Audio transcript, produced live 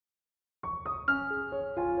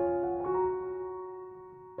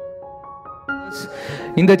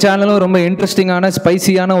இந்த சேனலும் ரொம்ப இன்ட்ரெஸ்டிங்கான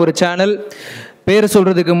ஸ்பைசியான ஒரு சேனல். பேர்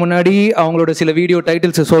சொல்கிறதுக்கு முன்னாடி அவங்களோட சில வீடியோ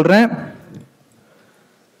டைட்டில்ஸை சொல்கிறேன்.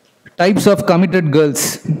 டைப்ஸ் ஆஃப் கமிட்டட் கேர்ள்ஸ்,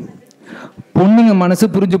 பொண்ணுங்க மனசு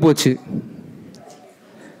புரிஞ்சு போச்சு.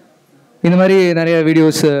 இந்த மாதிரி நிறைய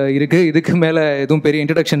வீடியோஸ் இருக்குது. இதுக்கு மேலே எதுவும் பெரிய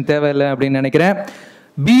இன்ட்ரடக்ஷன் தேவையில்லை அப்படின்னு நினைக்கிறேன்.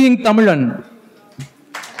 பீயிங் தமிழன்,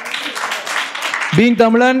 Being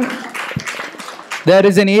Tamilan, there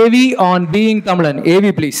is an AV on Being Tamilan. AV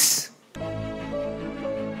please.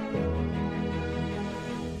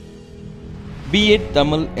 Be It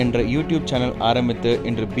Tamil என்ற யூடியூப் சேனல் ஆரம்பித்து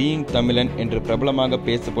இன்று பீயிங் தமிழன் என்று பிரபலமாக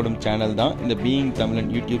பேசப்படும் சேனல் தான் இந்த பீயிங் தமிழன்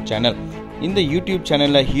யூடியூப் சேனல். இந்த யூடியூப்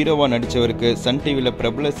சேனலில் ஹீரோவாக நடித்தவருக்கு சன் டிவியில்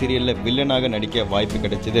பிரபல சீரியலில் வில்லனாக நடிக்க வாய்ப்பு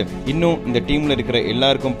கிடைச்சிது. இன்னும் இந்த டீமில் இருக்கிற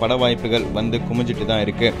எல்லாருக்கும் பட வாய்ப்புகள் வந்து குமிஞ்சிட்டு தான்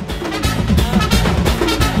இருக்கு.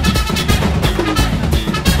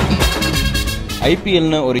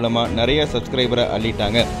 ஐபிஎல்னு ஒரு இளமா நிறைய சப்ஸ்கிரைபரை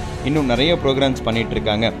அள்ளிட்டாங்க. இன்னும் நிறைய ப்ரோக்ராம்ஸ் பண்ணிட்டு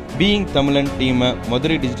இருக்காங்க. பீயிங் தமிழன் டீமை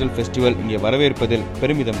மதுரை டிஜிட்டல் ஃபெஸ்டிவல் இங்கே வரவேற்பதில்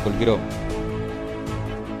பெருமிதம் கொள்கிறோம்.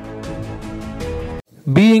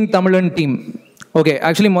 பீயிங் தமிழன் டீம், ஓகே.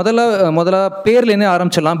 ஆக்சுவலி முதல்ல பேர்லேருந்து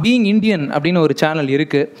ஆரம்பிச்சிடலாம். பீயிங் இண்டியன் அப்படின்னு ஒரு சேனல்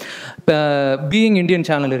இருக்குது. இப்போ பீயிங் இண்டியன்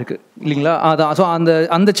சேனல் இருக்குது இல்லைங்களா? அதான். ஸோ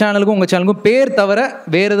அந்த சேனலுக்கும் உங்கள் சேனலுக்கும் பேர் தவிர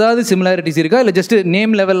வேறு ஏதாவது சிமிலாரிட்டிஸ் இருக்கா, இல்லை ஜஸ்ட்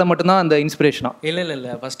நேம் லெவலில் மட்டும்தான் அந்த இன்ஸ்பிரேஷனா?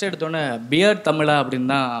 இல்லை ஃபஸ்ட்டு எடுத்தோன்னே பியர்ட் தமிழா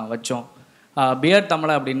அப்படின்னு தான் வச்சோம். பியர்ட்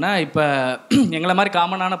தமிழா அப்படின்னா இப்போ எங்களை மாதிரி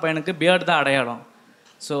காமனான பையனுக்கு பியர்ட் தான் அடையாளம்.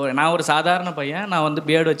 ஸோ நான் ஒரு சாதாரண பையன், நான் வந்து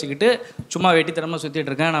பியர்டு வச்சுக்கிட்டு சும்மா வெட்டித்தனமாக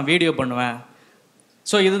சுற்றிட்டு இருக்கேன், நான் வீடியோ பண்ணுவேன்.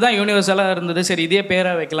 ஸோ இதுதான் யூனிவர்சலாக இருந்தது. சரி, இதே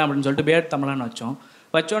பேரை வைக்கலாம் அப்படின்னு சொல்லிட்டு பியர்ட் தமிழான்னு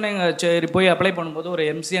வச்சோன்னே எங்கள் சரி போய் அப்ளை பண்ணும்போது ஒரு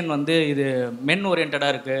எம்சிஎன் வந்து இது மென் ஓரியன்டாக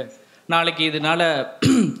இருக்குது, நாளைக்கு இதனால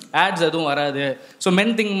ஆட்ஸ் எதுவும் வராது, ஸோ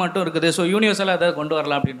மென் திங் மட்டும் இருக்குது, ஸோ யூனிவர்சலாக எதாவது கொண்டு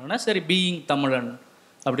வரலாம் அப்படின்னா சரி பீயிங் தமிழன்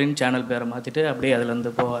அப்படின்னு சேனல் பேரை மாற்றிட்டு அப்படியே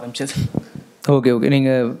அதுலேருந்து போக ஆரம்பிச்சது. ஓகே.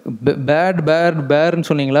 நீங்கள் பேர்ன்னு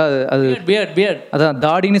சொன்னீங்களா? அது பியர்ட் அதான்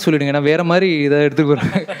தாடின்னு சொல்லிவிடுங்க, நான் வேறு மாதிரி இதை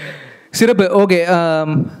எடுத்துக்கிறேன். சிறப்பு. ஓகே.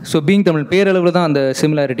 ஸோ பீயிங் தமிழ் பேரளவில் தான் அந்த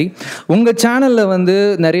சிமிலாரிட்டி. உங்கள் சேனலில் வந்து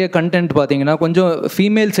நிறைய கண்டென்ட் பார்த்தீங்கன்னா கொஞ்சம்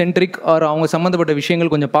ஃபீமேல் சென்ட்ரிக் ஆர் அவங்க சம்மந்தப்பட்ட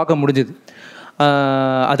விஷயங்கள் கொஞ்சம் பார்க்க முடிஞ்சுது.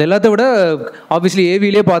 அது எல்லாத்த விட ஆப்வியஸ்லி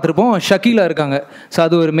ஏவிலே பார்த்துருப்போம், ஷக்கீலா இருக்காங்க. ஸோ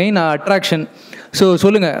அது ஒரு மெயின் அட்ராக்ஷன். ஸோ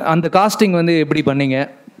சொல்லுங்கள், அந்த காஸ்டிங் வந்து எப்படி பண்ணீங்க?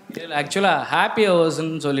 ஆக்சுவலாக ஹாப்பி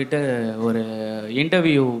ஹவர்ஸ்ன்னு சொல்லிட்டு ஒரு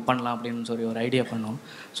இன்டர்வியூ பண்ணலாம் அப்படின்னு சொல்லி ஒரு ஐடியா பண்ணோம்.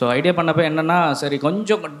 ஸோ ஐடியா பண்ணப்போ என்னென்னா, சரி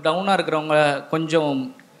கொஞ்சம் டவுனாக இருக்கிறவங்க, கொஞ்சம்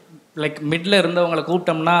லைக் மிடில் இருந்தவங்களை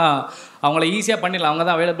கூப்பிட்டோம்னா அவங்கள ஈஸியாக பண்ணிடலாம், அவங்க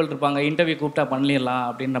தான் அவைலபிள் இருப்பாங்க, இன்டர்வியூ கூப்பிட்டா பண்ணிடலாம்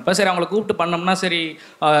அப்படின்னப்ப சரி அவங்கள கூப்பிட்டு பண்ணோம்னா சரி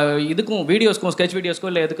இதுக்கும் வீடியோஸ்க்கும் ஸ்கெட்ச்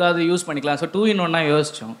வீடியோஸ்க்கும் இல்லை எதுக்காவது யூஸ் பண்ணிக்கலாம். So 2-in-1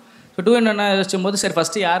 யோசித்தோம். ஸோ 2-in-1 யோசிச்சும் போது சரி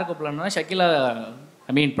ஃபஸ்ட்டு யார் கூப்பிடலாம்னா ஷக்கீலா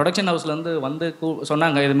ப்ரொடக்ஷன் ஹவுஸ்லேருந்து வந்து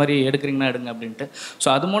சொன்னாங்க இது மாதிரி எடுக்கிறீங்கன்னா எடுங்க அப்படின்ட்டு. ஸோ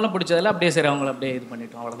அது மூலம் பிடிச்சதில் அப்படியே சரி அவங்கள அப்படியே இது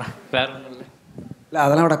பண்ணிட்டோம், அவ்வளோதான், வேறு ஒன்றும் இல்லை. இல்லை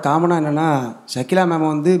அதெல்லாம் விட காமனாக என்னென்னா, ஷக்கீலா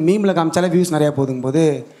மேம் வந்து மீமில் காமிச்சாலே வியூஸ் நிறையா போதுங்க போது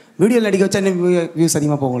வீடியோவில் நடிக்க வச்சா இன்னும் வியூஸ்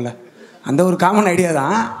அதிகமாக போகும்ல, அந்த ஒரு காமன் ஐடியா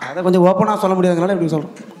தான். அதை கொஞ்சம் ஓப்பனாக சொல்ல முடியாதுனால எப்படி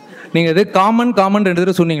சொல்கிறோம். நீங்கள் இது காமன் 2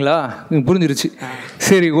 தடவை சொன்னீங்களா? புரிஞ்சிருச்சு.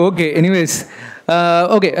 சரி, ஓகே. Anyways,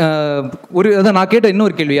 okay. அதான் நான் கேட்ட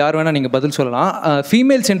இன்னொரு கேள்வி, யார் வேணால் நீங்கள் பதில் சொல்லலாம்.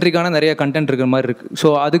 ஃபீமேல் சென்ட்ரிக்கான நிறைய கண்டென்ட் இருக்கிற மாதிரி இருக்குது. ஸோ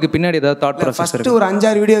அதுக்கு பின்னாடி ஏதாவது தாட் ப்ராசஸ்? ஃபஸ்ட்டு ஒரு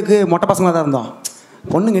 5-6 வீடியோக்கு மொட்டை பசங்களாக தான் இருந்தோம்,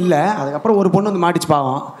 பொண்ணுங்க இல்லை. அதுக்கப்புறம் ஒரு பொண்ணு வந்து மாட்டிச்சு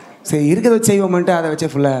பாவம், சரி இருக்கிறத வச்சு செய்வோம்ட்டு அதை வச்சே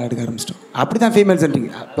ஃபுல்லாக எடுக்க ஆரம்பிச்சிட்டோம். அப்படி தான் ஃபீமேல் சென்ட்ரிக்,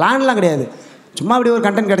 பிளான்லாம் கிடையாது, சும்மா அப்படியே ஒரு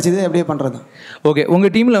கண்டென்ட் கிடச்சிது அப்படியே பண்ணுறது தான். ஓகே.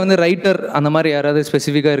 உங்கள் டீமில் வந்து ரைட்டர் அந்த மாதிரி யாராவது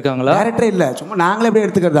ஸ்பெசிஃபிக்காக இருக்காங்களா? டேரக்டரே இல்லை, சும்மா நாங்களே அப்படியே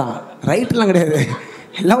எடுத்துக்கிறது தான். ரைட்டர்லாம் கிடையாது,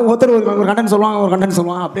 எல்லாம் ஒருத்தர் ஒரு கண்டென்ட் சொல்லுவாங்க, ஒரு கண்டென்ட்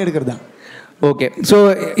சொல்லுவாங்க, அப்படியே எடுக்கிறது தான். ஓகே. ஸோ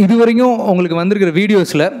இது வரைக்கும் உங்களுக்கு வந்திருக்கிற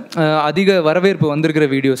வீடியோஸில் அதிக வரவேற்பு வந்திருக்கிற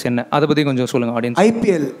வீடியோஸ் என்ன, அதை பற்றி கொஞ்சம் சொல்லுங்கள் ஆடியன்ஸ்.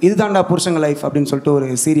 ஐபிஎல் இதுதான்டா புருஷங்க லைஃப் அப்படின்னு சொல்லிட்டு ஒரு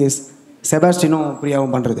சீரியஸ் செபாஸ்டினும்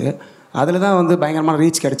பிரியாவும் பண்ணுறது, அதில் தான் வந்து பயங்கரமான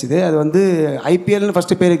ரீச் கிடச்சிது. அது வந்து ஐபிஎல்னு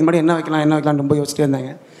ஃபஸ்ட்டு பேர் இதுக்கு முன்னாடி என்ன வைக்கலாம்னு ரொம்ப யோசிச்சிட்டே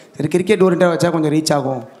இருந்தாங்க. சரி கிரிக்கெட் ஓரியன்டாக வச்சா கொஞ்சம் ரீச்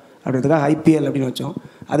ஆகும் அப்படின்றதுக்காக ஐபிஎல் அப்படின்னு வச்சோம்.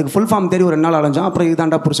 அதுக்கு ஃபுல் ஃபார்ம் தேடி ஒரு 2 நாள் அலைஞ்சோம். அப்புறம்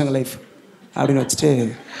இதுதான்டா புருஷங்க லைஃப் அப்படின்னு வச்சுட்டு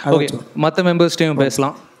ஓகே. மற்ற மெம்பர்ஸ்டையும்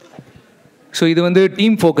பேசலாம். ஸோ இது வந்து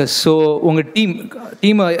டீம் ஃபோக்கஸ். ஸோ உங்கள்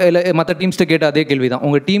டீமை இல்லை மற்ற டீம்ஸ்கிட்ட கேட்ட அதே கேள்வி தான்.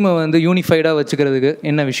 உங்கள் டீமை வந்து யூனிஃபைடாக வச்சுக்கிறதுக்கு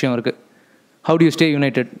என்ன விஷயம் இருக்குது? How to you stay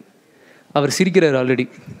United? அவர் சிரிக்கிறார் ஆல்ரெடி.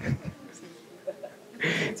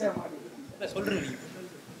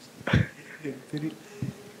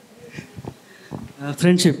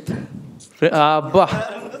 ஃப்ரெண்ட்ஷிப். அப்பா,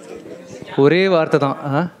 ஒரே வார்த்தை தான்.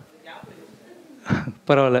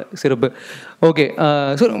 பரவாயில்ல, சிறப்பு. ஓகே.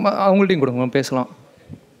 ஸோ அவங்கள்ட்டையும் கொடுங்க, பேசலாம்.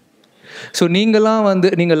 ஸோ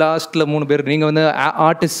நீங்கள் லாஸ்ட்டில் 3 பேர், நீங்கள் வந்து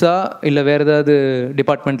ஆர்டிஸ்டா இல்லை வேறு ஏதாவது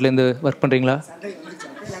டிபார்ட்மெண்ட்லேருந்து ஒர்க் பண்ணுறீங்களா?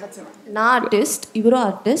 நான் ஆர்டிஸ்ட், இவரும்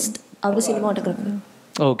ஆர்டிஸ்ட், அவர் சினிமாட்டோகிராஃபர்.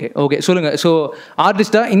 ஓகே. சொல்லுங்கள். ஸோ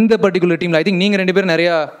ஆர்டிஸ்டா இந்த பர்டிகுலர் டீமில் ஐ திங்க் நீங்கள் 2 பேரும்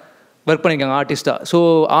நிறையா ஒர்க் பண்ணியிருக்காங்க ஆர்டிஸ்ட்டாக. ஸோ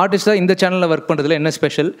ஆர்டிஸ்ட்டாக இந்த சேனலில் ஒர்க் பண்ணுறதுல என்ன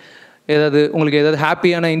ஸ்பெஷல்? உங்களுக்கு ஏதாவது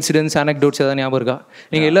ஹாப்பியான இன்சிடென்ட்ஸ் அனெக்டோட்ஸ் ஏதாவது ஞாபகம் இருக்கா?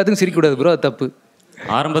 நீங்கள் எல்லாத்துக்கும் சிரிக்கக்கூடாது ப்ரோ, அது தப்பு.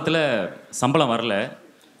 ஆரம்பத்தில் சம்பளம் வரல,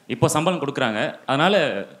 இப்போ சம்பளம் கொடுக்குறாங்க, அதனால்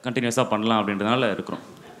கண்டினியூஸாக பண்ணலாம் அப்படின்றதுனால இருக்கிறோம்.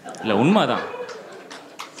 இல்லை உண்மை தான்.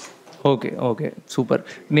 Okay super.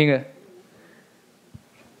 நீங்கள்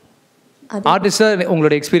ஆர்டிஸ்டாக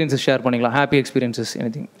உங்களோட எக்ஸ்பீரியன்ஸஸ் ஷேர் பண்ணிக்கலாம், ஹாப்பி எக்ஸ்பீரியன்ஸஸ்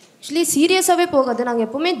எனிதிங். ஆக்சுவலி சீரியஸாகவே போகாது, நாங்கள்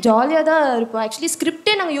எப்போவுமே ஜாலியாக தான் இருப்போம். ஆக்சுவலி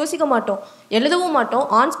ஸ்கிரிப்டே நாங்கள் யோசிக்க மாட்டோம், எழுதவும் மாட்டோம்.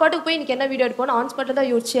 ஆன் ஸ்பாட்டுக்கு போய் இன்றைக்கி என்ன வீடியோ எடுப்போம் ஆன் ஸ்பாட்டில் தான்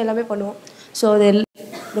யோசிச்சு எல்லாமே பண்ணுவோம். ஸோ அது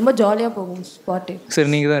ரொம்ப ஜாலியாக போகும் ஸ்பாட்டு. சரி,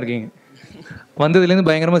 நீங்கள் தான் இருக்கீங்க, வந்ததுலேருந்து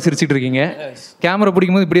பயங்கரமாக சிரிச்சிட்டு இருக்கீங்க. கேமரா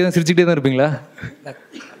பிடிக்கும்போது இப்படியே தான் சிரிச்சிட்டே தான் இருப்பீங்களா?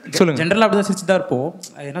 சொல்லுங்கள். ஜென்ரலாக அப்படி தான் சிரிச்சு தான் இருப்போம்.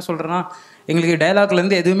 என்ன சொல்கிறேன்னா, எங்களுக்கு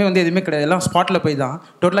டயலாக்லேருந்து எதுவுமே கிடையாது, எல்லாம் ஸ்பாட்டில் போய் தான்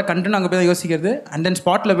டோட்டலாக கண்டென்ட் அங்கே போய் தான் யோசிக்கிறது. அண்ட் தென்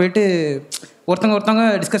ஸ்பாட்டில் போயிட்டு ஒருத்தவங்க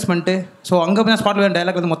டிஸ்கஸ் பண்ணிட்டு, ஸோ அங்கே போய் தான் ஸ்பாட்டில்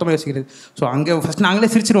டயலாக் வந்து மொத்தமாக யோசிக்கிறது. ஸோ அங்கே ஃபஸ்ட் நாங்களே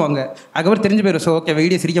சிரிச்சிருவாங்க, அதுக்கப்புறம் தெரிஞ்சு போயிடும். ஸோ ஓகே,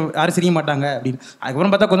 வீடியோ யாரும் சிரிக்க மாட்டாங்க அப்படின்னு.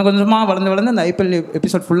 அதுக்கப்புறம் பார்த்தா கொஞ்சம் கொஞ்சமாக வளர்ந்து அந்த ஐபிஎல்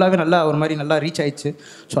எபிசோட் ஃபுல்லாகவே நல்லா ஒரு மாதிரி நல்லா ரீச் ஆயிடுச்சு.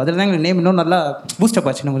 ஸோ அதில் தான் எங்களுக்கு நேம் இன்னும் நல்லா பூஸ்டப்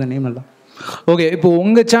ஆச்சு, இன்னும் கொஞ்சம் நேம் நல்லா. ஓகே, இப்போ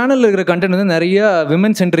உங்கள் சேனலில் இருக்கிற கண்டென்ட் வந்து நிறையா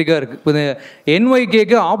விமன் சென்ட்ரிக்காக இருக்குது. இப்போ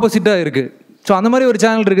NYKக்கு ஆப்போசிட்டாக இருக்குது. ஸோ அந்த மாதிரி ஒரு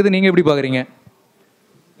சேனல் இருக்குது, நீங்கள் எப்படி பார்க்குறீங்க?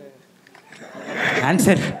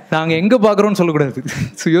 ஆன்சர் நாங்கள் எங்கே பார்க்குறோன்னு சொல்லக்கூடாது,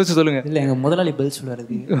 ஸோ யோசிச்சு சொல்லுங்கள். இல்லை, எங்கள் முதலாளி பதில் சொல்லுவார்.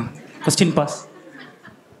 Question pass.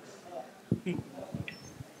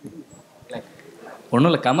 ஒன்றும்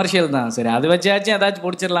இல்லை, கமர்ஷியல் தான். சரி, அது வச்சாச்சும் ஏதாச்சும்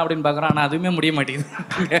பிடிச்சிடலாம் அப்படின்னு பார்க்குறோம், ஆனால் அதுவுமே முடிய மாட்டேங்குது.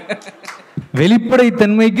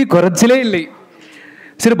 வெளிப்படைத்தன்மைக்கு குறைச்சலே இல்லை.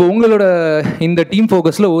 சரி, இப்போ உங்களோட இந்த டீம்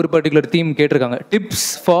ஃபோக்கஸில் ஒரு பர்டிகுலர் டீம் கேட்டிருக்காங்க, tips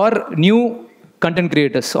for new content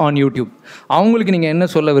creators on YouTube. அவங்களுக்கு நீங்கள் என்ன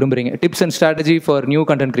சொல்ல விரும்புகிறீங்க? Tips and strategy for new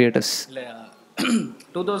content creators. இல்லை,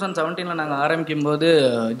 2017 நாங்கள் ஆரம்பிக்கும் போது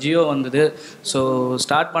ஜியோ வந்தது. ஸோ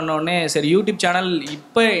ஸ்டார்ட் பண்ணோடனே சரி யூடியூப் சேனல்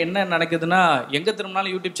இப்போ என்ன நடக்குதுன்னா, எங்கே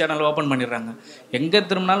திரும்பினாலும் யூடியூப் சேனல் ஓப்பன் பண்ணிடுறாங்க. எங்கே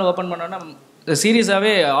திரும்பினாலும் ஓப்பன் பண்ணோன்னா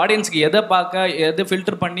சீரியஸாகவே ஆடியன்ஸுக்கு எதை பார்க்க எது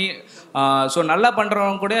ஃபில்டர் பண்ணி ஸோ நல்லா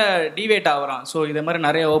பண்ணுறவங்க கூட டிவேட் ஆகிறான். ஸோ இதே மாதிரி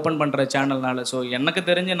நிறைய ஓப்பன் பண்ணுற சேனல்னால. ஸோ எனக்கு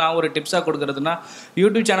தெரிஞ்சு நான் ஒரு டிப்ஸாக கொடுக்குறதுனா,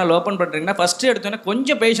 யூடியூப் சேனல் ஓப்பன் பண்ணுறீங்கன்னா ஃபஸ்ட்டு எடுத்தோன்னே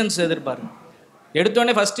கொஞ்சம் பேஷன்ஸ் எதிர்பாருங்க.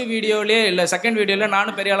 எடுத்தோடனே ஃபஸ்ட்டு வீடியோலேயே இல்லை செகண்ட் வீடியோவில்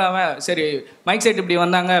நானும் பெரிய ஆளாவேன், சரி மைக் செட் இப்படி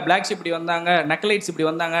வந்தாங்க, பிளாக் ஷிப் இப்படி வந்தாங்க, நெக்லைட்ஸ் இப்படி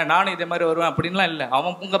வந்தாங்க, நானும் இதே மாதிரி வருவேன் அப்படின்லாம் இல்லை.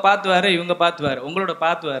 அவன் உங்கள் பார்த்துவார், இவங்க பார்த்துவார், உங்களோட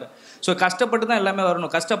பார்த்துவார். ஸோ கஷ்டப்பட்டு தான் எல்லாமே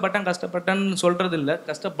வரணும். கஷ்டப்பட்டேன்னு சொல்கிறது இல்லை,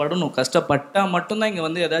 கஷ்டப்படணும். கஷ்டப்பட்டால் மட்டும்தான் இங்கே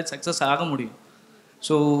வந்து ஏதாச்சும் சக்ஸஸ் ஆக முடியும்.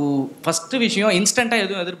 ஸோ ஃபஸ்ட்டு விஷயம், இன்ஸ்டண்ட்டாக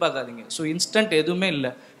எதுவும் எதிர்பார்க்காதீங்க. ஸோ இன்ஸ்டன்ட் எதுவுமே இல்லை,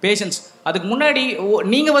 பேஷன்ஸ். அதுக்கு முன்னாடி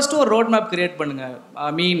நீங்கள் ஃபஸ்ட்டு ஒரு ரோட் மேப் க்ரியேட் பண்ணுங்கள்.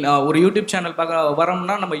 ஒரு யூடியூப் சேனல் பார்க்க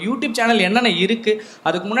வரோம்னா நம்ம யூடியூப் சேனல் என்னென்ன இருக்குது,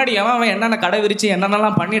 அதுக்கு முன்னாடி அவன் என்னென்ன கடை விரிச்சு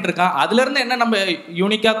என்னென்னலாம் பண்ணிகிட்ருக்கான், அதுலேருந்து என்ன நம்ம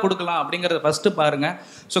யூனிக்காக கொடுக்கலாம் அப்படிங்கிறத ஃபஸ்ட்டு பாருங்கள்.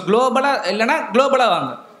 ஸோ குளோபலாக இல்லைனா குளோபலாக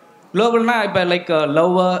வாங்க. குளோபல்னா இப்போ லைக்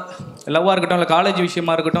லவ்வாக இருக்கட்டும், இல்லை காலேஜ்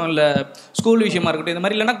விஷயமா இருக்கட்டும், இல்லை ஸ்கூல் விஷயமா இருக்கட்டும், இந்த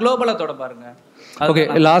மாதிரி இல்லைனா குளோபலாக தொட பாருங்கள். ஓகே,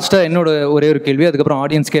 லாஸ்ட்டாக என்னோட ஒரே ஒரு கேள்வி, அதுக்கப்புறம்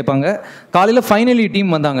ஆடியன்ஸ் கேட்பாங்க. காலையில் ஃபைனலி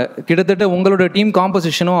டீம் வந்தாங்க, கிட்டத்தட்ட உங்களோட டீம்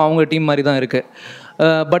காம்போசிஷனும் அவங்க டீம் மாதிரி தான் இருக்குது.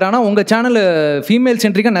 பட் ஆனால் உங்கள் சேனலில் ஃபீமேல்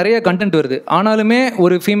சென்ட்ரிக்காக நிறைய கண்டென்ட் வருது, ஆனாலுமே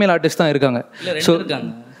ஒரு ஃபீமேல் ஆர்டிஸ்ட் தான் இருக்காங்க. ஸோ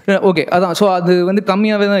ஓகே, அதான். ஸோ அது வந்து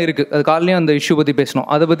கம்மியாகவே தான் இருக்குது. அது காலையிலேயும் அந்த இஷ்யூ பற்றி பேசணும்,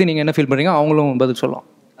 அதை பற்றி நீங்கள் என்ன ஃபீல் பண்ணுறீங்க? அவங்களும் பதில் சொல்லலாம்.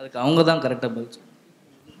 அதுக்கு அவங்க தான் கரெக்டாக பதில் சொல்லணும்.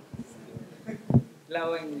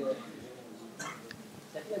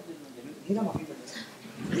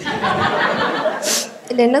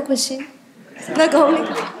 இல்லை, என்ன கொஸ்டின்?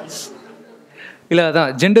 இல்லை,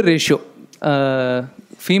 அதான் ஜெண்டர் ரேஷியோ,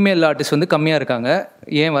 ஃபீமேல் ஆர்டிஸ்ட் வந்து கம்மியாக இருக்காங்க,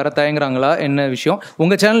 ஏன் வர தயங்குறாங்களா, என்ன விஷயம்?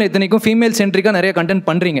 உங்கள் சேனல் இத்தனைக்கும் ஃபீமேல் சென்ட்ரிக்காக நிறைய கண்டென்ட்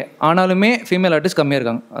பண்ணுறீங்க, ஆனாலுமே ஃபீமேல் ஆர்டிஸ்ட் கம்மியாக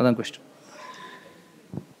இருக்காங்க, அதான் கொஸ்டின்.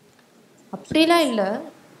 அப்படிலாம் இல்லை.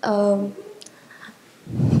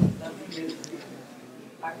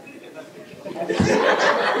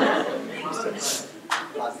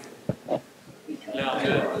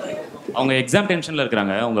 அவங்க எக்ஸாம் டென்ஷனில்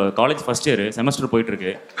இருக்கிறாங்க. அவங்க காலேஜ் ஃபஸ்ட் இயர் செமஸ்டர்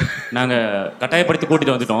போயிட்டுருக்கு. நாங்கள் கட்டாயப்படுத்தி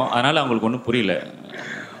கூட்டிகிட்டு வந்துட்டோம், அதனால் அவங்களுக்கு ஒன்றும் புரியல.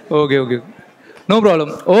 Okay, no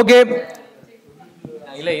problem. ஓகே,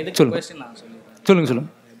 இல்லை, இதுக்கு கொஸ்டின் நான் சொல்லுங்கள்.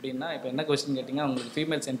 எப்படின்னா, இப்போ என்ன கொஸ்டின் கேட்டிங்க, அவங்களுக்கு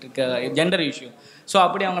female centric gender issue. So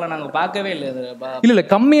அப்படி அவங்கள நாங்கள் பார்க்கவே இல்லை. இல்லை,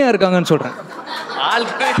 கம்மியாக இருக்காங்கன்னு சொல்கிறேன்.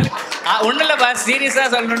 ஒன்றும் இல்லைப்பா, சீரியஸாக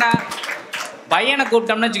சொல்லணுன்னா, பையனை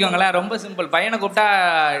கூப்பிட்டோம்னு வச்சுக்கோங்களேன், ரொம்ப சிம்பிள். பையனை கூப்பிட்டா,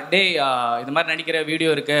 டே இது மாதிரி நடிக்கிற வீடியோ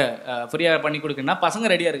இருக்குது, ஃப்ரீயாக பண்ணி கொடுக்குன்னா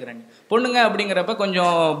பசங்க ரெடியாக இருக்கிறாங்க. பொண்ணுங்க அப்படிங்கிறப்ப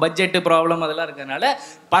கொஞ்சம் பட்ஜெட்டு ப்ராப்ளம் அதெல்லாம் இருக்கிறதுனால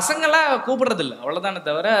பசங்களாம் கூப்பிட்றதில்ல, அவ்வளோதானே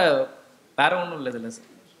தவிர வேறு ஒன்றும் இல்லை இதில் சார்.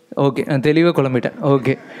 ஓகே, நான் தெளிவாக குழம்பிட்டேன்.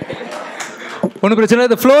 ஓகே, ஒன்றும் பிரச்சனை இல்லை.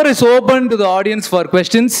 The floor is open to the audience for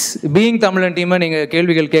questions. Being Tamilan team நீங்கள்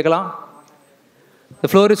கேள்விகள் கேட்கலாம்.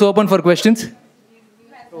 The floor is open for questions.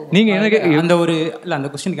 நீங்கள் என்ன அந்த ஒரு இல்லை, அந்த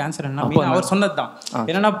கொஸ்டினுக்கு ஆன்சர் என்ன அவர் சொன்னது தான்.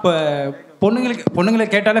 என்னன்னா, இப்போ பொண்ணுங்களை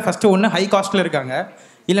கேட்டாலே ஃபஸ்ட்டு ஒன்று ஹை காஸ்ட்டில் இருக்காங்க,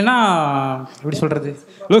 இல்லைன்னா எப்படி சொல்கிறது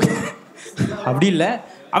அப்படி இல்லை,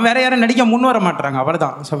 அவன் வேறு யாரும் நடிக்க முன் வர மாட்டாங்க,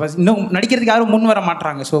 அவ்வளோதான். ஸோ இன்னும் நடிக்கிறதுக்கு யாரும் முன் வர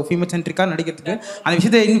மாட்டாங்க. ஸோ ஃபீமேல் சென்ட்ரிக்காக நடிக்கிறதுக்கு அந்த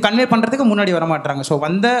விஷயத்தை இன்னும் கன்வே பண்ணுறதுக்கு முன்னாடி வர மாட்டாங்க. ஸோ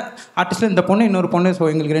வந்த ஆர்டிஸ்ட்டில் இந்த பொண்ணு இன்னொரு பொண்ணு, ஸோ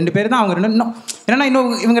எங்களுக்கு 2 பேர் தான். அவங்க இன்னும் என்னன்னா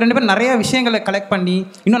இன்னும் இவங்க 2 பேரும் நிறைய விஷயங்களை கலெக்ட் பண்ணி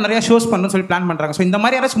இன்னும் நிறையா ஷோஸ் பண்ணணும்னு சொல்லி பிளான் பண்ணுறாங்க. ஸோ இந்த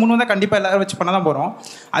மாதிரி யாராச்சும் முன் வந்தால் கண்டிப்பாக எல்லாரும் வச்சு பண்ண தான் போகிறோம்.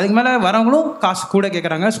 அதுக்கு மேலே வரவங்களும் காசு கூட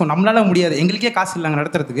கேட்குறாங்க. ஸோ நம்மளால முடியாது, எங்களுக்கே காசு இல்லைங்க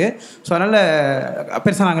நடத்துறதுக்கு. ஸோ அதனால்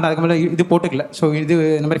பெருசாக நாங்கள் அதுக்கு மேலே இது போட்டுக்கல. ஸோ இது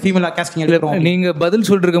இந்த மாதிரி ஃபீமேல் கேஸ்டிங் எழுதுறோம். நீங்கள் பதில்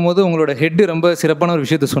சொல்லிருக்கும் போது உங்களோட ஹெட் ரொம்ப சிறப்பான ஒரு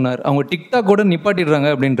விஷயத்த சொன்னார். அவங்க டிக்டாக் கூட நிப்பாட்டிடுறாங்க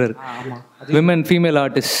அப்படின்றாரு. விமன் ஃபீமேல்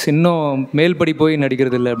ஆர்டிஸ்ட் இன்னும் மேல் படி போய்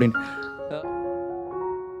நடிக்கிறது இல்லை அப்படின்னு.